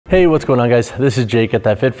Hey, what's going on guys? This is Jake at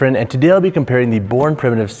That Fit Friend, and today I'll be comparing the Born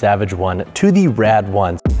Primitive Savage One to the RAD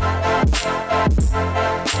One.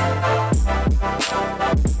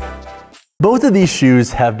 Both of these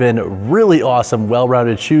shoes have been really awesome,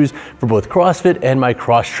 well-rounded shoes for both CrossFit and my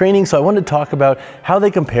cross training. So I wanted to talk about how they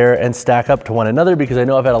compare and stack up to one another because I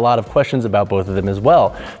know I've had a lot of questions about both of them as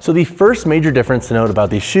well. So the first major difference to note about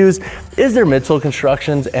these shoes is their midsole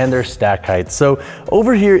constructions and their stack height. So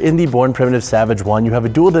over here in the Born Primitive Savage One, you have a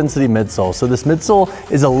dual density midsole. So this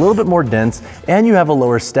midsole is a little bit more dense and you have a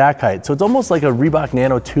lower stack height. So it's almost like a Reebok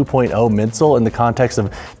Nano 2.0 midsole in the context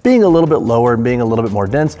of being a little bit lower and being a little bit more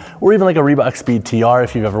dense, or even like a Reebok Speed TR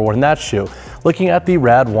if you've ever worn that shoe. Looking at the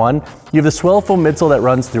RAD One, you have the swell foam midsole that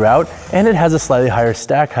runs throughout and it has a slightly higher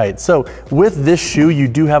stack height. So with this shoe, you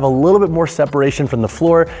do have a little bit more separation from the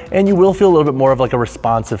floor and you will feel a little bit more of like a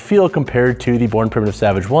responsive feel compared to the Born Primitive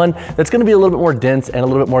Savage One that's going to be a little bit more dense and a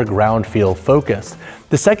little bit more ground feel focused.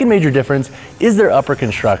 The second major difference is their upper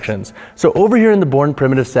constructions. So over here in the Born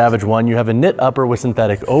Primitive Savage One, you have a knit upper with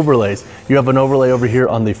synthetic overlays. You have an overlay over here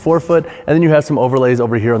on the forefoot, and then you have some overlays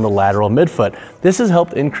over here on the lateral midfoot. This has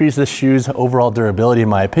helped increase this shoe's overall durability in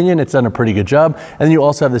my opinion. It's done a pretty good job. And then you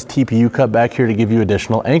also have this TPU cut back here to give you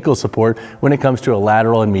additional ankle support when it comes to a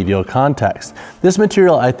lateral and medial context. This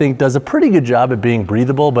material I think does a pretty good job at being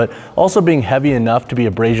breathable, but also being heavy enough to be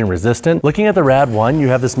abrasion resistant. Looking at the RAD One, you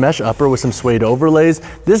have this mesh upper with some suede overlays.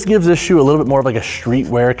 This gives this shoe a little bit more of like a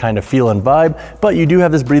streetwear kind of feel and vibe, but you do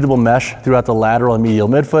have this breathable mesh throughout the lateral and medial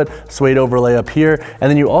midfoot, suede overlay up here, and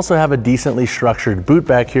then you also have a decently structured boot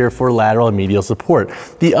back here for lateral and medial support.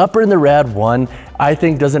 The upper in the RAD One I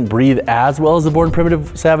think doesn't breathe as well as the Born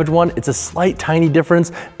Primitive Savage One. It's a slight tiny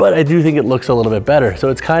difference, but I do think it looks a little bit better. So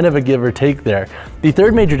it's kind of a give or take there. The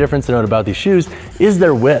third major difference to note about these shoes is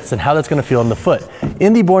their widths and how that's gonna feel on the foot.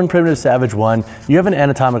 In the Born Primitive Savage One, you have an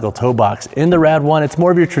anatomical toe box. In the RAD One, it's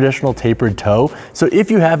more of your traditional tapered toe. So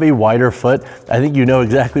if you have a wider foot, I think you know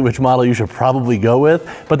exactly which model you should probably go with,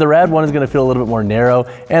 but the RAD One is gonna feel a little bit more narrow,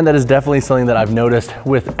 and that is definitely something that I've noticed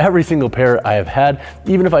with every single pair I have had.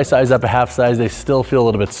 Even if I size up a half size, they still feel a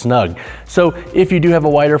little bit snug. So if you do have a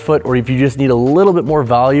wider foot, or if you just need a little bit more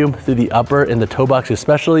volume through the upper and the toe box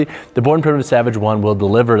especially, the Born Primitive Savage One will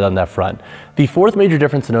deliver on that front. The fourth major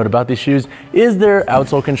difference to note about these shoes is their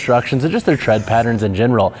outsole constructions and just their tread patterns in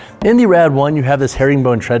general. In the RAD One, you have this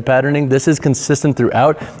herringbone tread patterning. This is consistent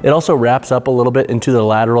throughout. It also wraps up a little bit into the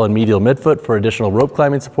lateral and medial midfoot for additional rope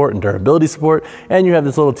climbing support and durability support. And you have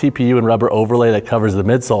this little TPU and rubber overlay that covers the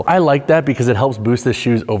midsole. I like that because it helps boost this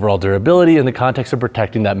shoe's overall durability in the context of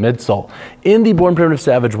protecting that midsole. In the Born Primitive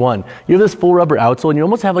Savage One, you have this full rubber outsole and you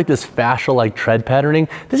almost have like this fascia-like tread patterning.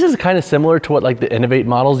 This is kind of similar to what like the Innovate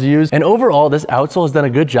models use. And overall, this outsole has done a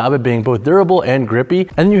good job at being both durable and grippy.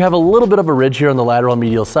 And then you have a little bit of a ridge here on the lateral and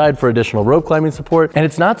medial side for additional rope climbing support. And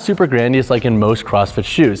it's not super grandiose like in most CrossFit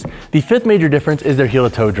shoes. The fifth major difference is their heel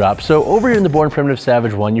to toe drop. So over here in the Born Primitive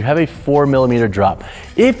Savage One, you have a 4mm drop.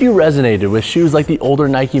 If you resonated with shoes like the older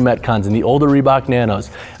Nike Metcons and the older Reebok Nanos,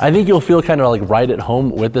 I think you'll feel kind of like right at home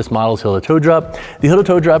with this model's heel to toe drop. The heel to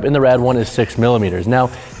toe drop in the RAD One is 6mm. Now,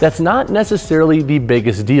 that's not necessarily the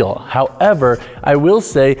biggest deal. However, I will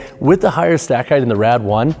say with the higher stack height in the RAD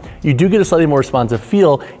One, you do get a slightly more responsive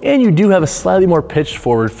feel and you do have a slightly more pitched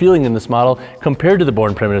forward feeling in this model compared to the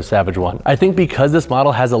Born Primitive Savage One. I think because this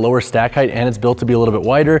model has a lower stack height and it's built to be a little bit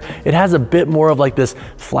wider, it has a bit more of like this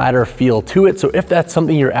flatter feel to it. So if that's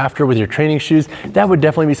something you're after with your training shoes, that would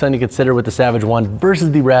definitely be something to consider with the Savage One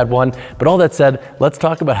versus the RAD One. But all that said, let's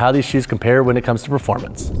talk about how these shoes compare when it comes to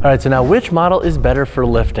performance. All right, so now which model is better for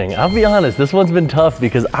lifting? I'll be honest, this one's been tough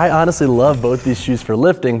because I honestly love both these shoes for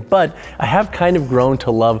lifting, but I have kind of grown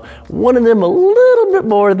to love one of them a little bit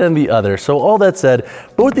more than the other. So all that said,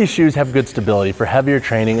 both these shoes have good stability for heavier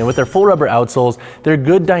training, and with their full rubber outsoles, they're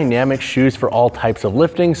good dynamic shoes for all types of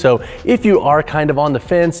lifting. So if you are kind of on the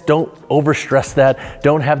fence, don't overstress that.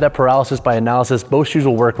 Don't have that paralysis by analysis. Both shoes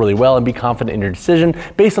will work really well and be confident in your decision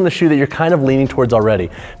based on the shoe that you're kind of leaning towards already.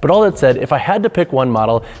 But all that said, if I had to pick one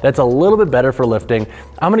model that's a little bit better for lifting,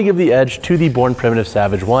 I'm gonna give the edge to the Born Primitive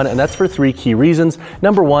Savage One, and that's for 3 key reasons.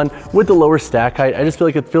 Number one, with the lower stack height, I just feel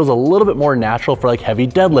like it feels a little bit more natural for like heavy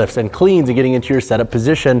deadlifts and cleans and getting into your setup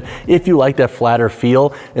position if you like that flatter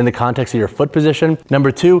feel in the context of your foot position.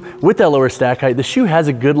 Number two, with that lower stack height, the shoe has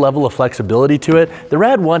a good level of flexibility to it. The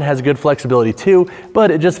RAD One has good flexibility too,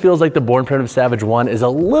 but it just feels like the Born Primitive Savage One is a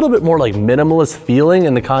little bit more like minimalist feeling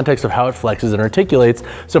in the context of how it flexes flexes and articulates.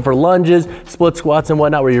 So for lunges, split squats and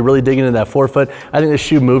whatnot, where you're really digging into that forefoot, I think the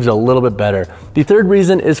shoe moves a little bit better. The third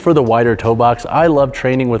reason is for the wider toe box. I love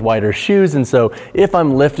training with wider shoes, and so if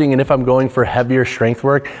I'm lifting and if I'm going for heavier strength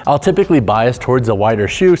work, I'll typically bias towards a wider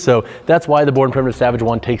shoe. So that's why the Born Primitive Savage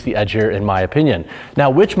One takes the edge here in my opinion. Now,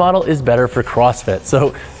 which model is better for CrossFit?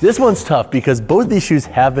 So this one's tough because both these shoes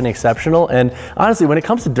have been exceptional, and honestly, when it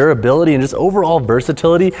comes to durability and just overall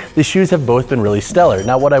versatility, the shoes have both been really stellar.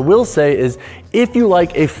 Now, what I will say is if you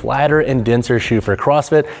like a flatter and denser shoe for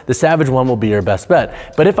CrossFit, the Savage One will be your best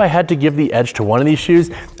bet. But if I had to give the edge to one of these shoes,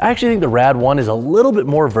 I actually think the RAD One is a little bit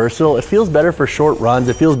more versatile. It feels better for short runs.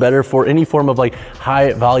 It feels better for any form of like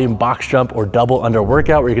high volume box jump or double under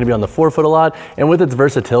workout where you're gonna be on the forefoot a lot. And with its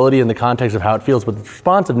versatility in the context of how it feels with its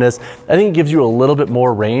responsiveness, I think it gives you a little bit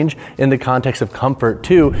more range in the context of comfort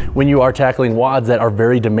too when you are tackling WODs that are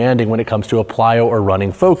very demanding when it comes to a plyo or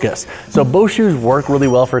running focus. So both shoes work really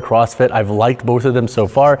well for CrossFit. I've liked both of them so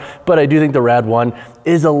far, but I do think the RAD One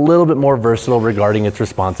is a little bit more versatile regarding its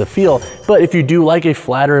responsive feel. But if you do like a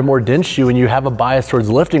flatter and more dense shoe and you have a bias towards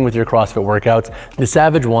lifting with your CrossFit workouts, the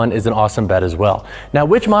Savage One is an awesome bet as well. Now,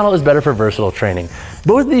 which model is better for versatile training?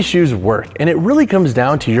 Both of these shoes work, and it really comes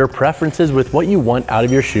down to your preferences with what you want out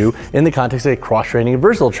of your shoe in the context of cross training and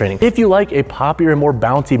versatile training. If you like a poppier and more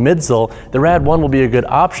bouncy midsole, the RAD One will be a good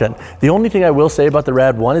option. The only thing I will say about the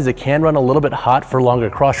RAD One is it can run a little bit hot for longer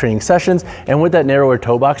cross training sessions, and with that narrower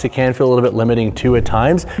toe box, it can feel a little bit limiting too at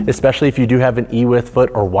times, especially if you do have an E-width foot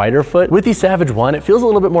or wider foot. With the Savage One, it feels a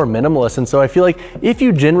little bit more minimalist, and so I feel like if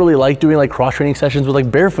you generally like doing like cross training sessions with like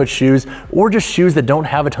barefoot shoes or just shoes that don't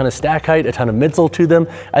have a ton of stack height, a ton of midsole to them,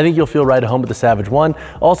 I think you'll feel right at home with the Savage One.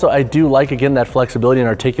 Also, I do like, again, that flexibility and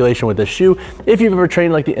articulation with this shoe. If you've ever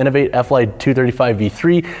trained like the Innovate F-Lite 235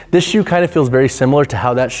 V3, this shoe kind of feels very similar to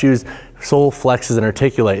how that shoe's sole flexes and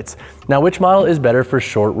articulates. Now, which model is better for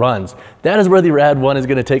short runs? That is where the RAD One is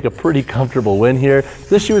gonna take a pretty comfortable win here.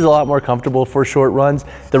 This shoe is a lot more comfortable for short runs.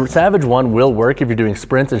 The Savage One will work if you're doing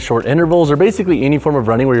sprints and short intervals or basically any form of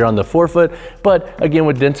running where you're on the forefoot, but again,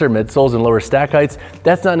 with denser midsoles and lower stack heights,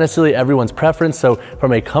 that's not necessarily everyone's preference. So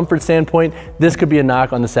from a comfort standpoint, this could be a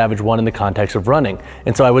knock on the Savage One in the context of running.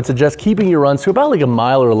 And so I would suggest keeping your runs to about like a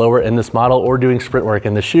mile or lower in this model or doing sprint work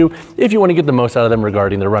in the shoe if you wanna get the most out of them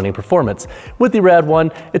regarding their running performance. With the RAD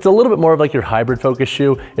One, it's a little bit more of like your hybrid focus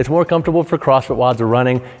shoe. It's more comfortable for CrossFit WODs or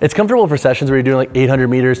running. It's comfortable for sessions where you're doing like 800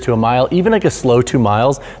 meters to a mile, even like a slow 2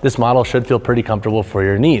 miles. This model should feel pretty comfortable for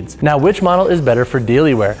your needs. Now, which model is better for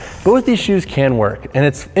daily wear? Both these shoes can work, and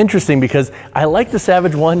it's interesting because I like the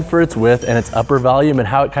Savage One for its width and its upper volume and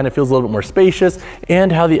how it kind of feels a little bit more spacious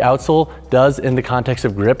and how the outsole does in the context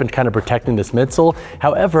of grip and kind of protecting this midsole.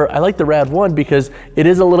 However, I like the RAD One because it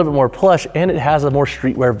is a little bit more plush and it has a more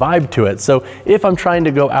streetwear vibe to it. So if I'm trying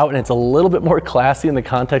to go out and it's a little bit more classy in the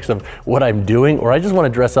context of what I'm doing, or I just want to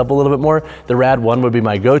dress up a little bit more, the RAD One would be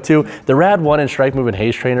my go-to. The RAD One and Strike Move and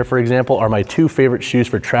Haze Trainer, for example, are my two favorite shoes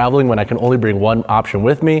for traveling when I can only bring one option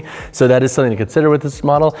with me. So that is something to consider with this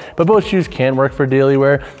model, but both shoes can work for daily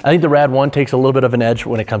wear. I think the RAD One takes a little bit of an edge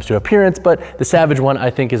when it comes to appearance, but the Savage One I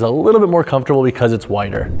think is a little bit more comfortable because it's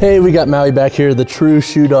wider. Hey, we got Maui back here, the true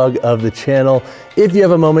shoe dog of the channel. If you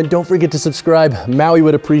have a moment, don't forget to subscribe. Maui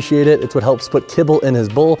would appreciate it. It's what helps put kibble in his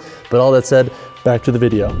bowl. But all that said, back to the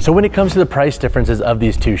video. So when it comes to the price differences of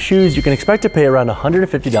these two shoes, you can expect to pay around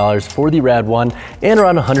 $150 for the RAD One and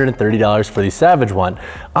around $130 for the Savage One.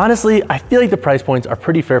 Honestly, I feel like the price points are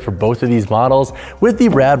pretty fair for both of these models. With the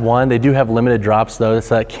RAD One, they do have limited drops though,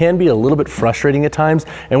 so that can be a little bit frustrating at times.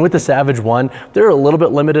 And with the Savage One, they're a little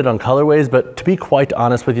bit limited on colorways, but to be quite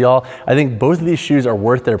honest with y'all, I think both of these shoes are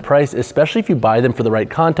worth their price, especially if you buy them for the right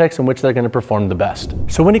context in which they're gonna perform the best.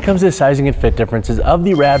 So when it comes to the sizing and fit differences of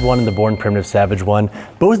the RAD One and the Born Primitive Savage One,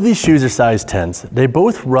 both of these shoes are size 10s. They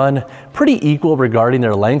both run pretty equal regarding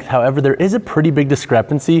their length. However, there is a pretty big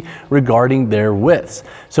discrepancy regarding their widths.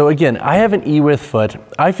 So again, I have an E-width foot.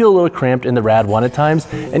 I feel a little cramped in the RAD One at times,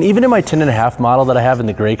 and even in my 10.5 model that I have in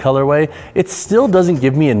the gray colorway, it still doesn't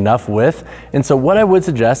give me enough width. And so what I would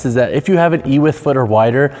suggest is that if you have an E-width foot or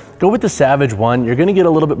wider, go with the Savage One. You're gonna get a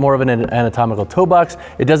little bit more of an anatomical toe box.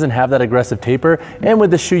 It doesn't have that aggressive taper, and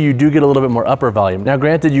with the shoe, you do get a little bit more upper volume. Now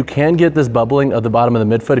granted, you can get this bubbling of the bottom of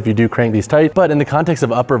the midfoot if you do crank these tight, but in the context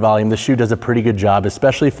of upper volume, the shoe does a pretty good job,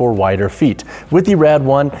 especially for wider feet. With the RAD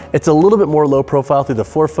One, it's a little bit more low profile through the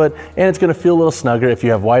forefoot, and it's gonna feel a little snugger if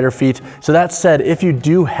you have wider feet. So that said, if you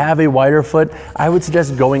do have a wider foot, I would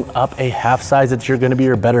suggest going up a half size. That you're gonna be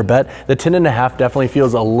your better bet. The 10.5 definitely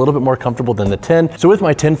feels a little bit more comfortable than the 10. So with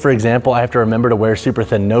my 10, for example, I have to remember to wear super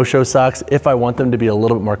thin no-show socks if I want them to be a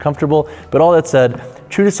little bit more comfortable. But all that said,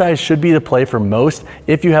 true to size should be the play for most.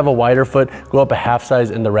 If you have a wider foot, go up a half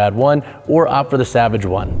size in the RAD ONE or opt for the Savage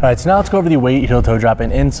One. All right, so now let's go over the weight, heel toe drop,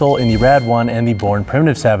 and insole in the RAD ONE and the Born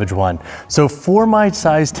Primitive Savage One. So for my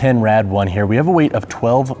size 10 RAD ONE here, we have a weight of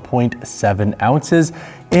 12.7 ounces.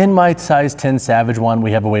 In my size 10 Savage One,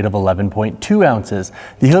 we have a weight of 11.2 ounces.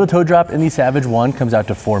 The heel to toe drop in the Savage One comes out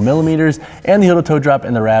to 4 millimeters, and the heel to toe drop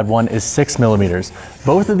in the RAD One is 6 millimeters.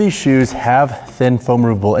 Both of these shoes have thin foam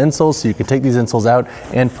removable insoles, so you can take these insoles out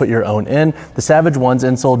and put your own in. The Savage One's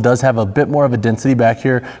insole does have a bit more of a density back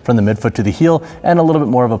here from the midfoot to the heel, and a little bit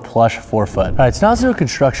more of a plush forefoot. All right, so now let's do a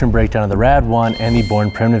construction breakdown of the RAD One and the Born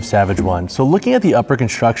Primitive Savage One. So looking at the upper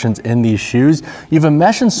constructions in these shoes, you have a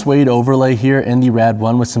mesh and suede overlay here in the RAD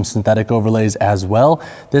One with some synthetic overlays as well.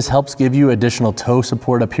 This helps give you additional toe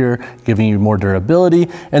support up here, giving you more durability.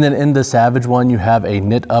 And then in the Savage One, you have a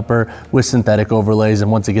knit upper with synthetic overlays.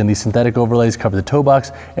 And once again, these synthetic overlays cover the toe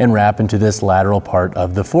box and wrap into this lateral part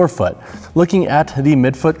of the forefoot. Looking at the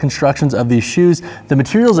midfoot constructions of these shoes, the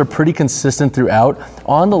materials are pretty consistent throughout.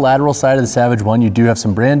 On the lateral side of the Savage One, you do have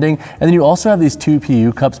some branding, and then you also have these 2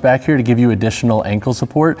 PU cups back here to give you additional ankle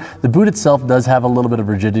support. The boot itself does have a little bit of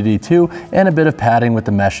rigidity too, and a bit of padding with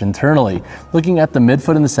the mesh internally. Looking at the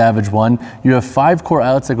midfoot in the Savage One, you have 5 core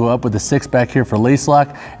eyelets that go up with the 6 back here for lace lock,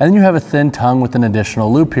 and then you have a thin tongue with an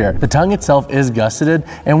additional loop here. The tongue itself is gusseted,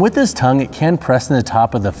 and with this tongue, it can press in the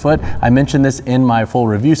top of the foot. I mentioned this in my full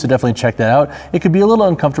review, so definitely check that out. It could be a little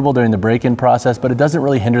uncomfortable during the break-in process, but it doesn't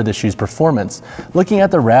really hinder the shoe's performance. Looking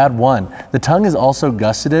at the RAD One, the tongue is also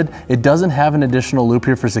gusseted. It doesn't have an additional loop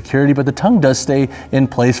here for security, but the tongue does stay in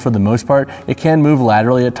place for the most part. It can move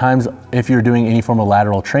laterally at times if you're doing any form of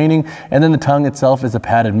lateral training, and then the tongue itself is a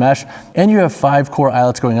padded mesh, and you have 5 core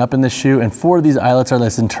eyelets going up in this shoe, and 4 of these eyelets are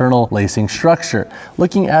this internal lacing structure.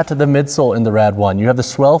 Looking at the midsole in the RAD One, you have the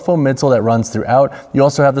swell foam midsole that runs throughout. You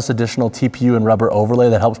also have this additional TPU and rubber overlay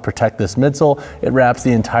that helps protect this midsole. It wraps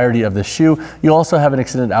the entirety of the shoe. You also have an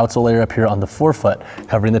extended outsole layer up here on the forefoot,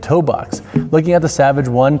 covering the toe box. Looking at the Savage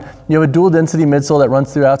One, you have a dual density midsole that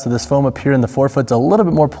runs throughout, so this foam up here in the forefoot's a little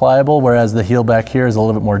bit more pliable, whereas the heel back here is a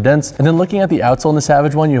little bit more dense. And then looking at the outsole in the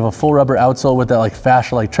Savage One, you have a full rubber outsole with that like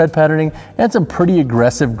fascia-like tread patterning and some pretty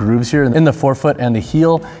aggressive grooves here in the forefoot and the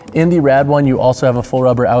heel. In the RAD One, you also have a full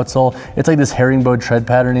rubber outsole. It's like this herringbone tread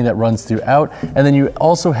patterning that runs throughout. And then you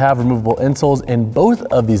also have removable insoles in both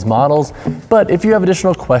of these models. But if you have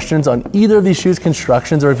additional questions on either of these shoes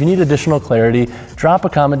constructions, or if you need additional clarity, drop a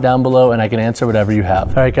comment down below and I can answer whatever you have.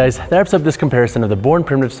 All right, guys, that wraps up this comparison of the Born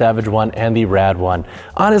Primitive Savage One and the RAD One.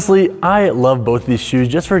 Honestly, I love both of these shoes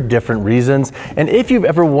just for different reasons. And if you've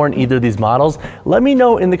ever worn either of these models, let me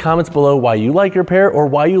know in the comments below why you like your pair or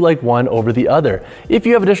why you like one over the other. If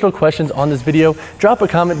you have additional questions on this video, drop a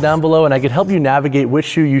comment down below and I can help you navigate which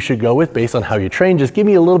shoe you should go with based on how you train. Just give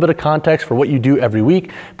me a little bit of context for what you do every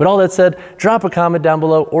week. But all that said, drop a comment down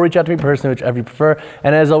below or reach out to me personally, whichever you prefer.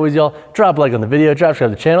 And as always, y'all, drop a like on the video,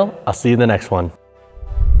 subscribe to the channel. I'll see you in the next one.